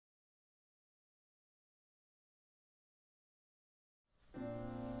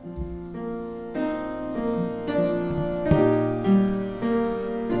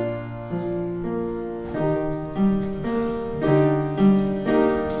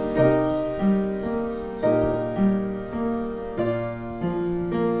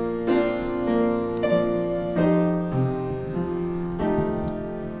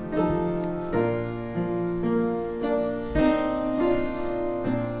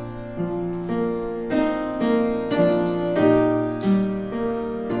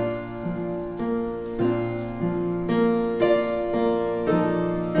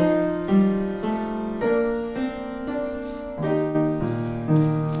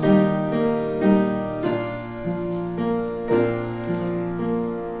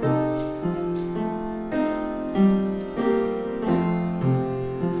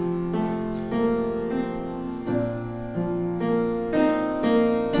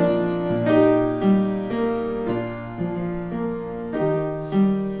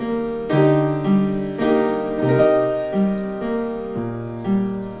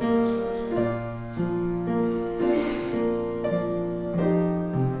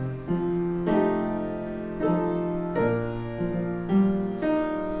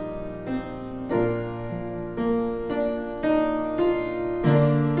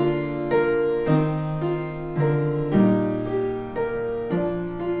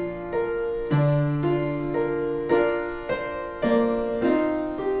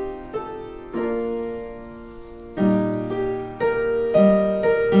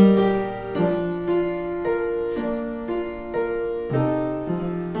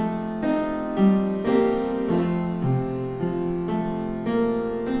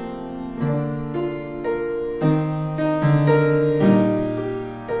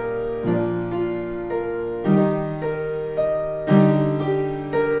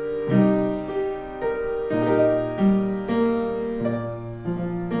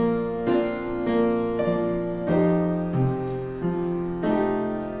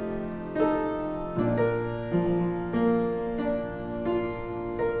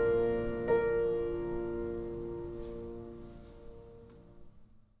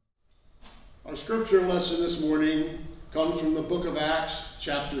scripture lesson this morning comes from the book of Acts,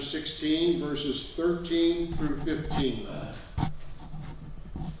 chapter 16, verses 13 through 15.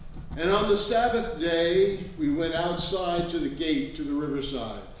 And on the Sabbath day, we went outside to the gate to the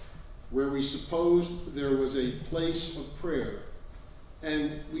riverside, where we supposed there was a place of prayer.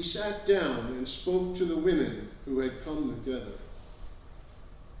 And we sat down and spoke to the women who had come together.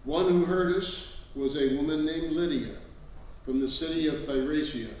 One who heard us was a woman named Lydia, from the city of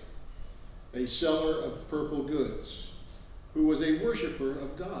Thyatira, a seller of purple goods, who was a worshiper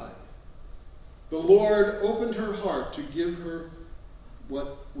of God. The Lord opened her heart to give her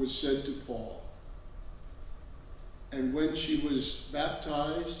what was said to Paul. And when she was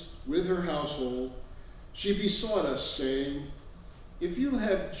baptized with her household, she besought us, saying, "If you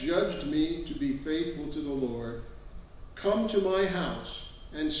have judged me to be faithful to the Lord, come to my house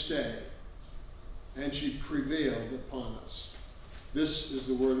and stay." And she prevailed upon us. This is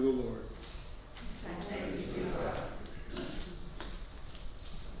the word of the Lord. Thanks be to God.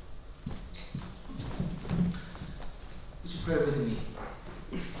 Would you pray with me?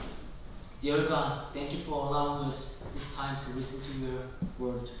 Dear God, thank you for allowing us this time to listen to your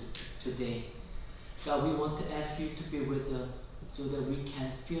word today. God, we want to ask you to be with us so that we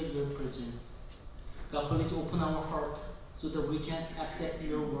can feel your presence. God, please open our heart so that we can accept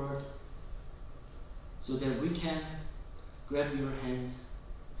your word, so that we can grab your hands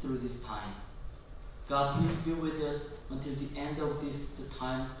through this time. God, please be with us until the end of the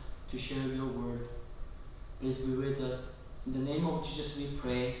time to share your word. Please be with us. In the name of Jesus we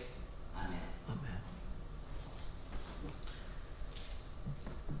pray. Amen. Amen.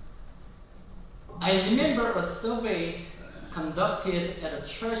 I remember a survey conducted at a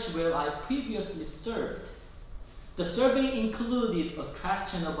church where I previously served. The survey included a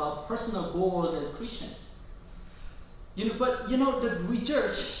question about personal goals as Christians. But the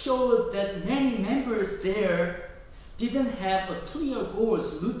research showed that many members there didn't have a clear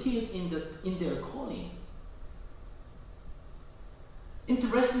goals rooted in their calling.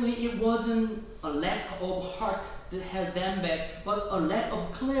 Interestingly, it wasn't a lack of heart that held them back, but a lack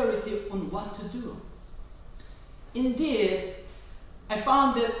of clarity on what to do. Indeed, I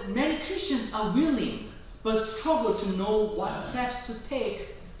found that many Christians are willing, but struggle to know what steps to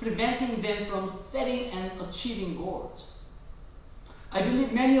take, preventing them from setting and achieving goals. I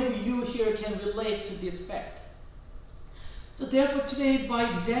believe many of you here can relate to this fact. So therefore today, by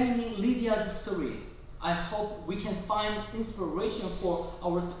examining Lydia's story, I hope we can find inspiration for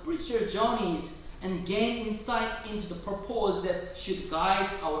our spiritual journeys and gain insight into the purpose that should guide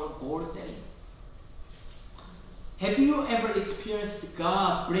our goal setting. Have you ever experienced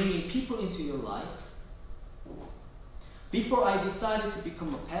God bringing people into your life? Before I decided to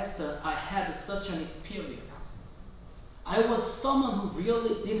become a pastor, I had such an experience. I was someone who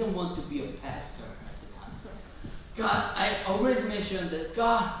really didn't want to be a pastor at the time. God, I always mentioned that,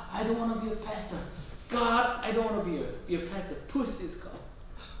 God, I don't want to be a pastor. God, I don't want to be a pastor. Push this God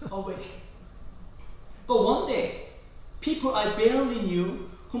away. But one day, people I barely knew,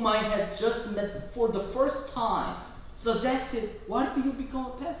 whom I had just met for the first time, suggested, what if you become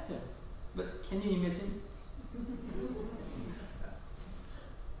a pastor? But can you imagine?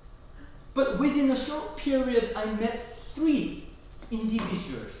 But within a short period, I met 3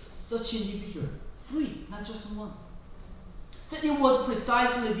 individuals, such individuals. 3, not just one. So it was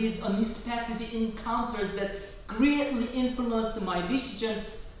precisely these unexpected encounters that greatly influenced my decision,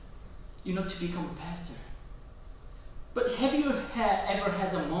 to become a pastor. But have you ever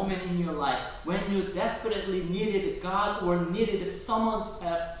had a moment in your life when you desperately needed God or needed someone's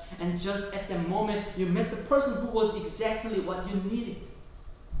help, and just at that moment you met the person who was exactly what you needed?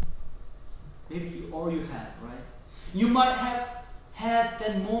 Maybe you have, right? You might have had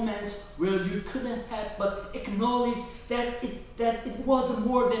that moments where you couldn't help but acknowledge that it was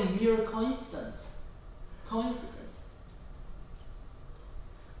more than mere coincidence.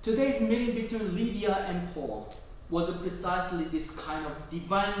 Today's meeting between Lydia and Paul was precisely this kind of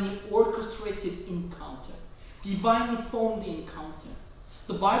divinely orchestrated encounter, divinely formed encounter.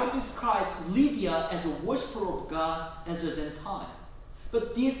 The Bible describes Lydia as a worshiper of God as a Gentile.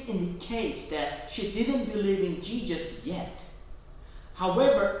 But this indicates that she didn't believe in Jesus yet.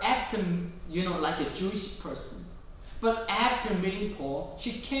 However, after, like a Jewish person, but after meeting Paul,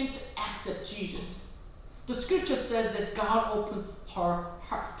 she came to accept Jesus. The scripture says that God opened her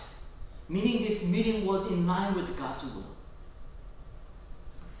heart, meaning this meeting was in line with God's will.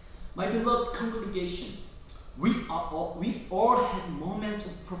 My beloved congregation, we all had moments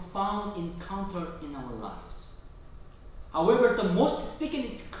of profound encounter in our lives. However, the most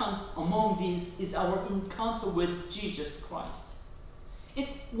significant among these is our encounter with Jesus Christ. It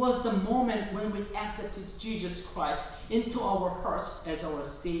was the moment when we accepted Jesus Christ into our hearts as our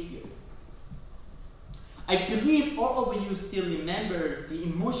Savior. I believe all of you still remember the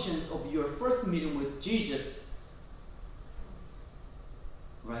emotions of your first meeting with Jesus,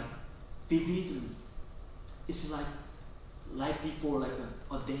 right? Vividly. It's like before, like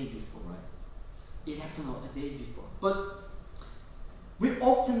a day before, right? It happened a day before. But we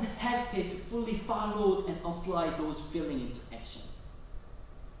often hesitate to fully follow and apply those feelings into action.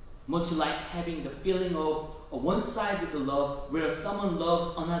 Much like having the feeling of a one-sided love where someone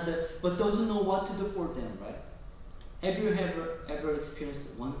loves another but doesn't know what to do for them, right? Have you ever experienced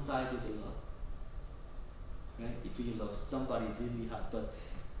one-sided love? Right? If you love somebody really hard but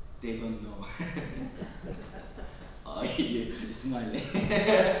they don't know. Oh, you're smiling.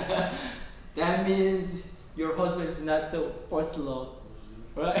 That means your husband is not the first love,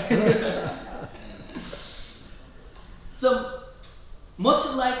 right? So much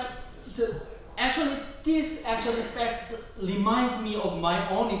like this fact reminds me of my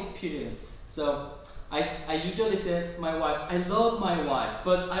own experience. So I usually say to my wife, I love my wife,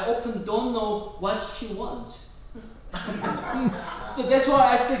 but I often don't know what she wants. So that's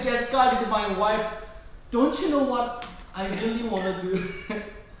why I still get scolded by my wife. Don't you know what I really want to do?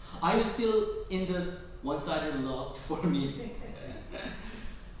 Are you still in this one-sided love for me?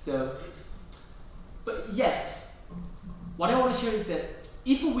 So, but yes, what I want to share is that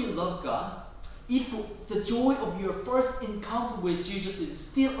if we love God, if the joy of your first encounter with Jesus is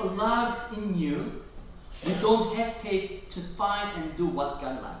still alive in you, we don't hesitate to find and do what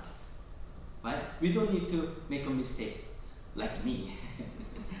God likes. Right? We don't need to make a mistake like me.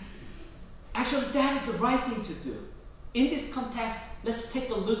 Actually, that is the right thing to do. In this context, let's take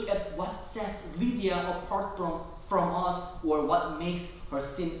a look at what sets Lydia apart from us, or what makes her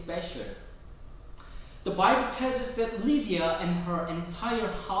seem special. The Bible tells us that Lydia and her entire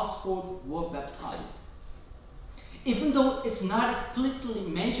household were baptized. Even though it's not explicitly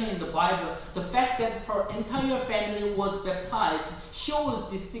mentioned in the Bible, the fact that her entire family was baptized shows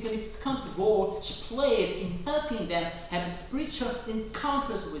the significant role she played in helping them have spiritual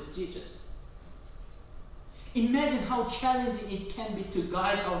encounters with Jesus. Imagine how challenging it can be to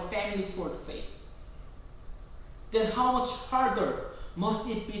guide our family toward faith. Then how much harder must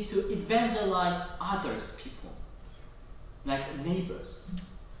it be to evangelize others, people, like neighbors?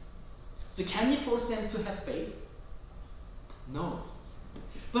 So can we force them to have faith? No.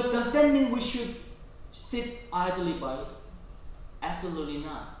 But does that mean we should sit idly by? Absolutely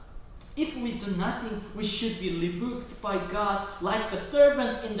not. If we do nothing, we should be rebuked by God like the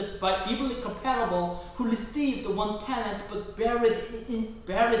servant in the biblical parable who received 1 talent but buried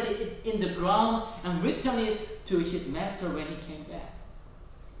it in the ground and returned it to his master when he came back.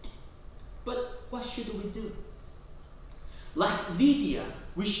 But what should we do? Like Lydia,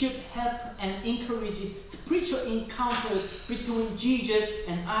 we should help and encourage spiritual encounters between Jesus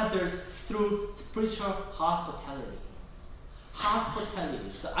and others through spiritual hospitality.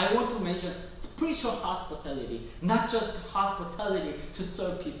 Hospitality. So I want to mention spiritual hospitality, not just hospitality to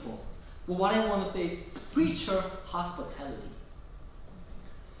serve people. But what I want to say, spiritual hospitality.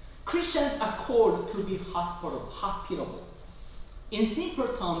 Christians are called to be hospitable. In simple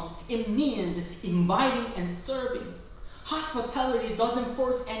terms, it means inviting and serving. Hospitality doesn't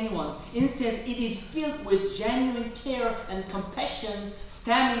force anyone. Instead, it is filled with genuine care and compassion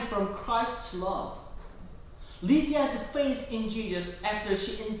stemming from Christ's love. Lydia's faith in Jesus after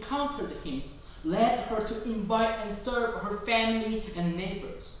she encountered him led her to invite and serve her family and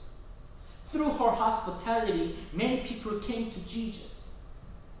neighbors. Through her hospitality, many people came to Jesus.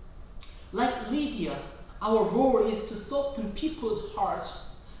 Like Lydia, our role is to soften people's hearts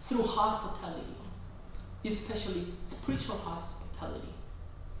through hospitality, especially spiritual hospitality.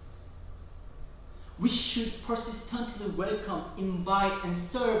 We should persistently welcome, invite, and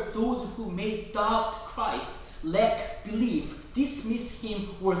serve those who may doubt Christ, lack belief, dismiss him,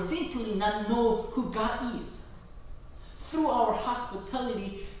 or simply not know who God is. Through our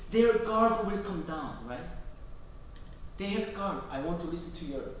hospitality, their guard will come down, right? They have guard. I want to listen to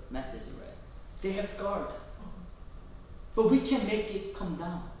your message, right? They have guard. But we can make it come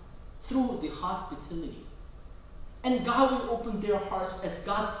down through the hospitality. And God will open their hearts as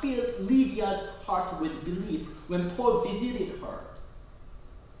God filled Lydia's heart with belief when Paul visited her.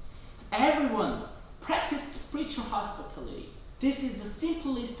 Everyone practice spiritual hospitality. This is the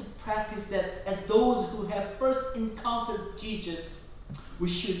simplest practice that, as those who have first encountered Jesus, we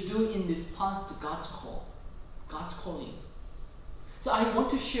should do in response to God's call, God's calling. So I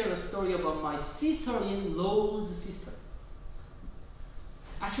want to share a story about my sister-in-law's sister.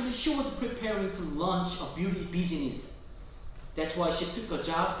 Actually, she was preparing to launch a beauty business. That's why she took a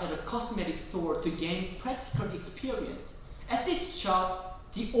job at a cosmetic store to gain practical experience. At this shop,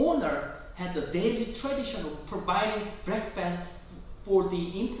 the owner had the daily tradition of providing breakfast for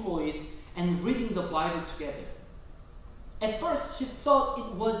the employees and reading the Bible together. At first, she thought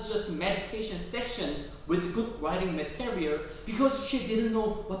it was just a meditation session with good writing material because she didn't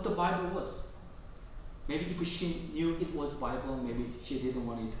know what the Bible was. Maybe if she knew it was Bible, maybe she didn't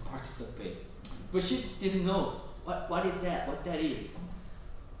want to participate. But she didn't know what that is.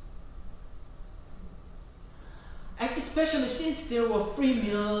 And especially since there were free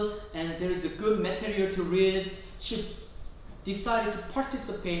meals and there is a good material to read, she decided to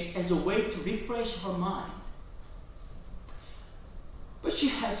participate as a way to refresh her mind. But she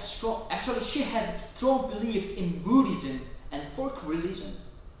had strong beliefs in Buddhism and folk religion.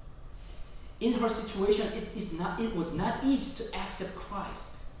 In her situation, it was not easy to accept Christ.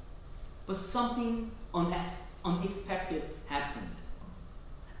 But something unexpected happened.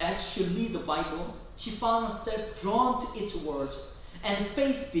 As she read the Bible, she found herself drawn to its words, and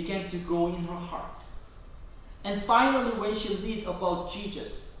faith began to grow in her heart. And finally, when she read about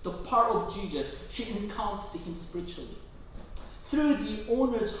Jesus, the part of Jesus, she encountered him spiritually. Through the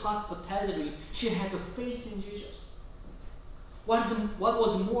owner's hospitality, she had a faith in Jesus. What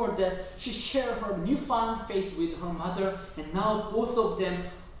was more that she shared her newfound faith with her mother, and now both of them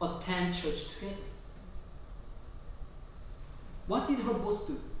attend church together. What did her boss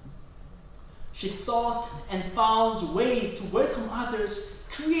do? She thought and found ways to welcome others,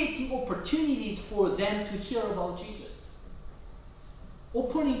 creating opportunities for them to hear about Jesus.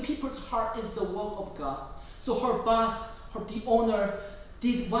 Opening people's heart is the work of God. So her boss, the owner,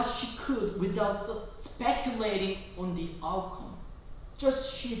 did what she could without speculating on the outcome.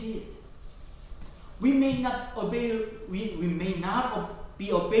 Just she did. We may not be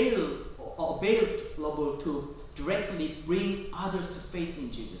available to directly bring others to faith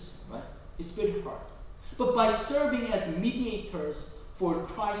in Jesus, right? It's very hard. But by serving as mediators for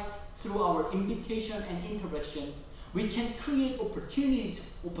Christ through our invitation and interaction, we can create opportunities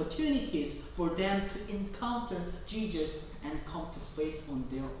for them to encounter Jesus and come to faith on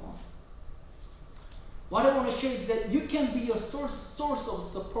their own. What I want to share is that you can be a source of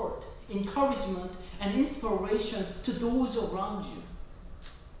support, encouragement, and inspiration to those around you.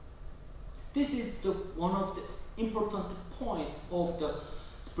 This is one of the important points of the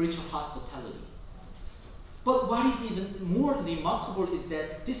spiritual hospitality. But what is even more remarkable is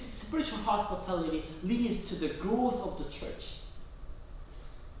that this spiritual hospitality leads to the growth of the church.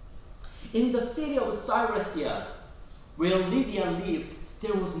 In the city of Cilicia, where Lydia lived,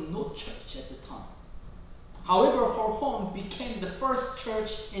 there was no church at the time. However, her home became the first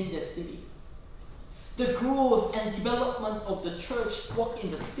church in the city. The growth and development of the church work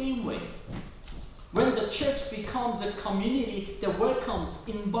in the same way. When the church becomes a community that welcomes,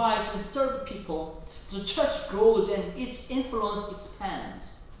 invites, and serves people, the church grows and its influence expands.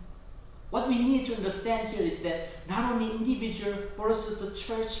 What we need to understand here is that not only individual, but also the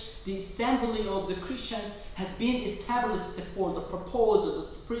church, the assembly of the Christians, has been established for the purpose of the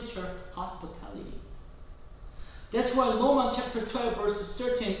spiritual hospitality. That's why Romans chapter 12, verse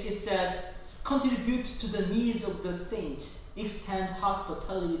 13, it says, "Contribute to the needs of the saints, extend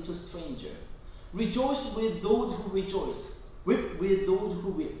hospitality to strangers. Rejoice with those who rejoice, weep with those who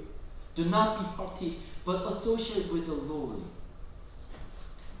weep. Do not be haughty, but associate with the lowly."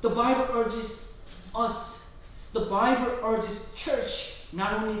 The Bible urges church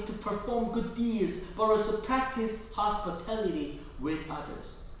not only to perform good deeds, but also practice hospitality with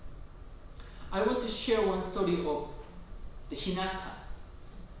others. I want to share one story of the Hinata.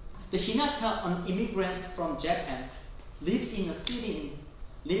 The Hinata, an immigrant from Japan, lived in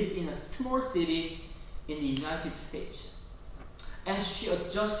a small city in the United States. As she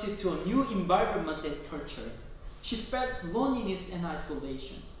adjusted to a new environment and culture, she felt loneliness and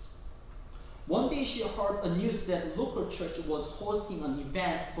isolation. One day she heard a news that local church was hosting an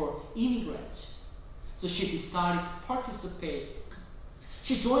event for immigrants. So she decided to participate.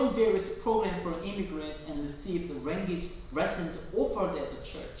 She joined various programs for immigrants and received the language lessons offered at the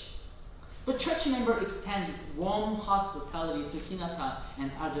church. The church member extended warm hospitality to Hinata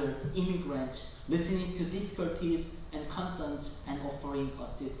and other immigrants, listening to difficulties and concerns and offering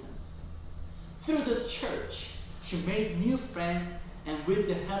assistance. Through the church, she made new friends, and with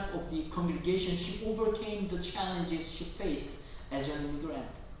the help of the congregation, she overcame the challenges she faced as an immigrant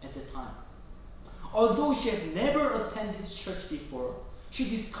at the time. Although she had never attended church before, she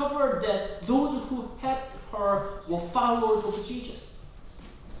discovered that those who helped her were followers of Jesus.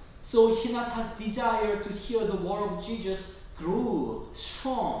 So Hinata's desire to hear the word of Jesus grew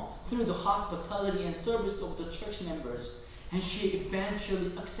strong through the hospitality and service of the church members, and she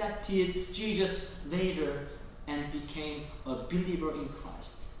eventually accepted Jesus later and became a believer in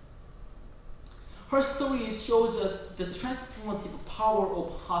Christ. Her story shows us the transformative power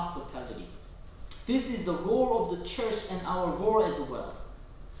of hospitality. This is the role of the church and our role as well.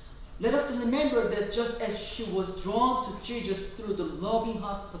 Let us remember that just as she was drawn to Jesus through the loving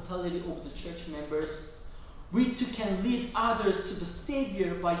hospitality of the church members, we too can lead others to the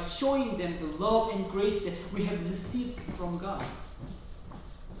Savior by showing them the love and grace that we have received from God.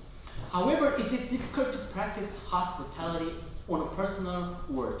 However, is it difficult to practice hospitality on a personal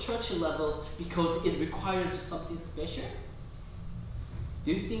or church level because it requires something special?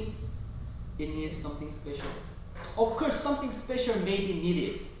 Do you think it needs something special? Of course, something special may be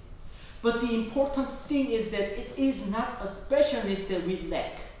needed. But the important thing is that it is not a specialness that we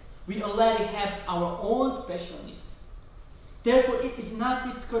lack. We already have our own specialness. Therefore, it is not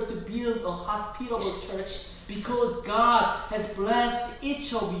difficult to build a hospitable church because God has blessed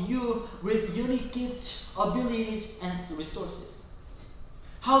each of you with unique gifts, abilities, and resources.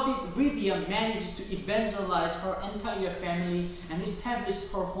 How did Lydia manage to evangelize her entire family and establish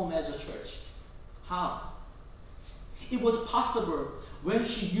her home as a church? How? It was possible when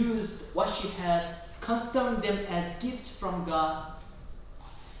she used what she has, considering them as gifts from God.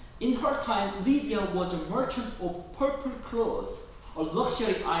 In her time, Lydia was a merchant of purple cloth, a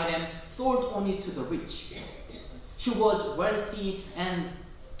luxury item sold only to the rich. She was wealthy and,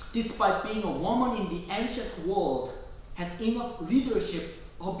 despite being a woman in the ancient world, had enough leadership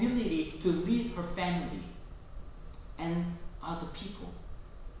ability to lead her family and other people.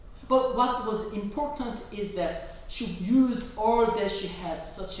 But what was important is that she used all that she had,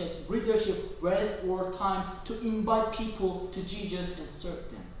 such as leadership, wealth, or time, to invite people to Jesus and serve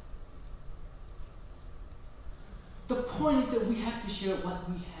them. The point is that we have to share what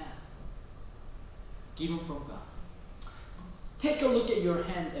we have, given from God. Take a look at your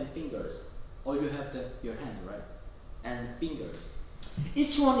hand and fingers. Or you have your hand, right? And fingers.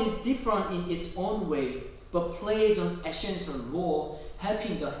 Each one is different in its own way, but plays an essential role,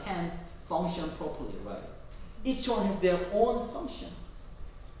 helping the hand function properly, right? Each one has their own function.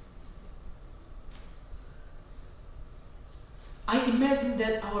 I imagine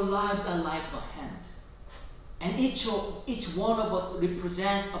that our lives are like a hand, and each one of us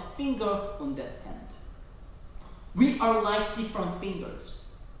represents a finger on that hand. We are like different fingers.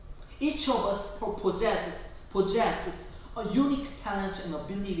 Each of us possesses a unique talents and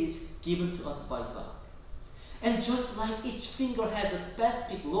abilities given to us by God. And just like each finger has a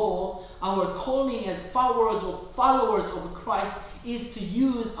specific role, our calling as followers of Christ is to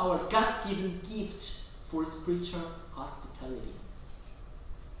use our God-given gifts for spiritual hospitality.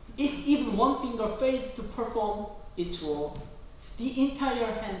 If even one finger fails to perform its role, the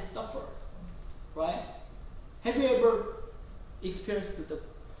entire hand suffers, right? Have you ever experienced that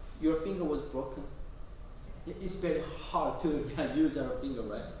your finger was broken? It's very hard to use our finger,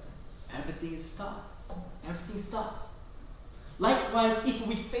 right? Everything is stopped. Everything stops. Likewise, if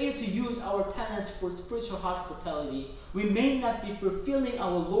we fail to use our talents for spiritual hospitality, we may not be fulfilling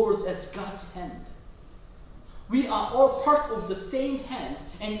our roles as God's hand. We are all part of the same hand,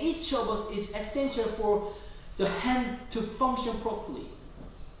 and each of us is essential for the hand to function properly.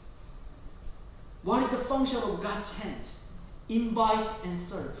 What is the function of God's hand? Invite and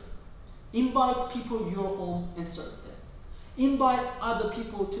serve. Invite people to your home and serve them. Invite other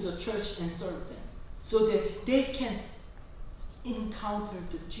people to the church and serve them, so that they can encounter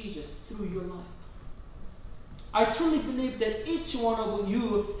the Jesus through your life. I truly believe that each one of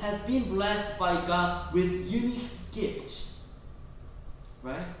you has been blessed by God with unique gifts.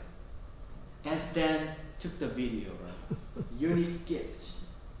 Right? As Dan took the video, right? Unique gifts.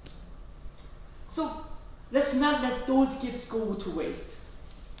 So let's not let those gifts go to waste.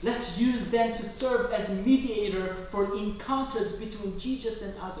 Let's use them to serve as a mediator for encounters between Jesus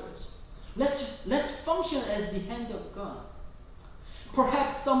and others. Let's function as the hand of God.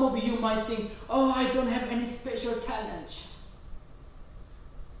 Perhaps some of you might think, oh, I don't have any special talents.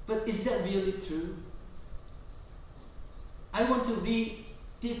 But is that really true? I want to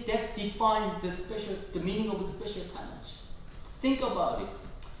define the meaning of a special talent. Think about it.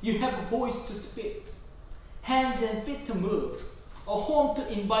 You have a voice to speak, hands and feet to move, a home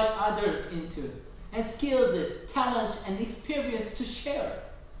to invite others into, and skills, talents, and experience to share.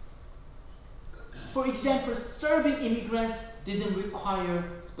 For example, serving immigrants didn't require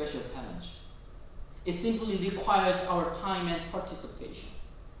special talents. It simply requires our time and participation.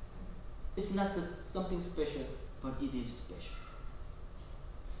 It's not something special, but it is special.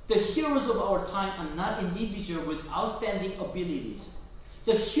 The heroes of our time are not individuals with outstanding abilities.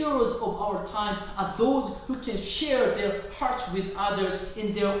 The heroes of our time are those who can share their hearts with others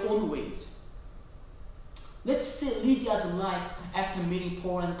in their own ways. Let's see Lydia's life after meeting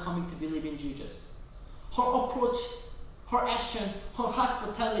Paul and coming to believe in Jesus. Her approach, her action, her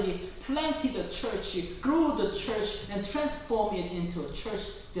hospitality planted a church, grew the church, and transformed it into a church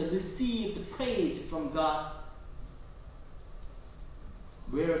that received praise from God.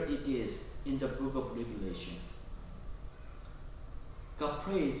 Where it is in the book of Revelation. God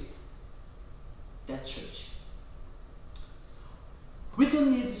praised that church. We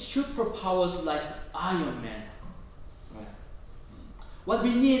don't need superpowers like Iron Man. Right? What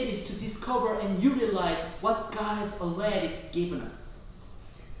we need is to discover and utilize what God has already given us.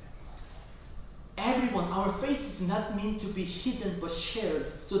 Everyone, our faith is not meant to be hidden but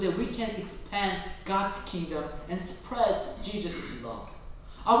shared so that we can expand God's kingdom and spread Jesus' love.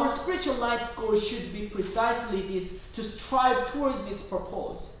 Our spiritual life's goal should be precisely this, to strive towards this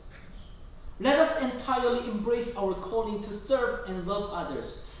purpose. Let us entirely embrace our calling to serve and love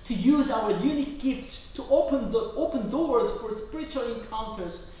others, to use our unique gifts to open doors for spiritual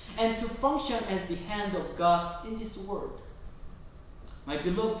encounters, and to function as the hand of God in this world. My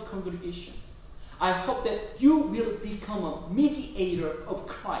beloved congregation, I hope that you will become a mediator of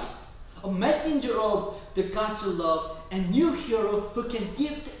Christ, a messenger of the God's love, and new hero who can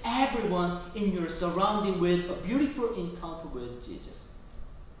gift everyone in your surrounding with a beautiful encounter with Jesus.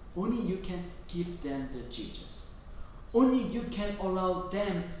 Only you can give them the Jesus. Only you can allow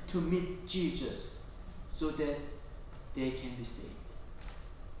them to meet Jesus so that they can be saved.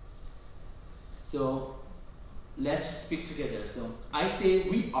 So let's speak together. So I say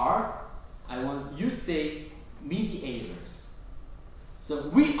we are. I want you say mediators. So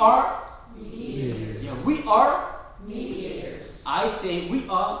we are mediators. Yeah, we are mediators. I say we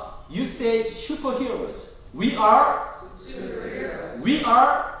are. You say superheroes. We are superheroes. We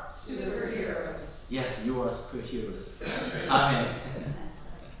are superheroes. Yes, you are superheroes. Amen.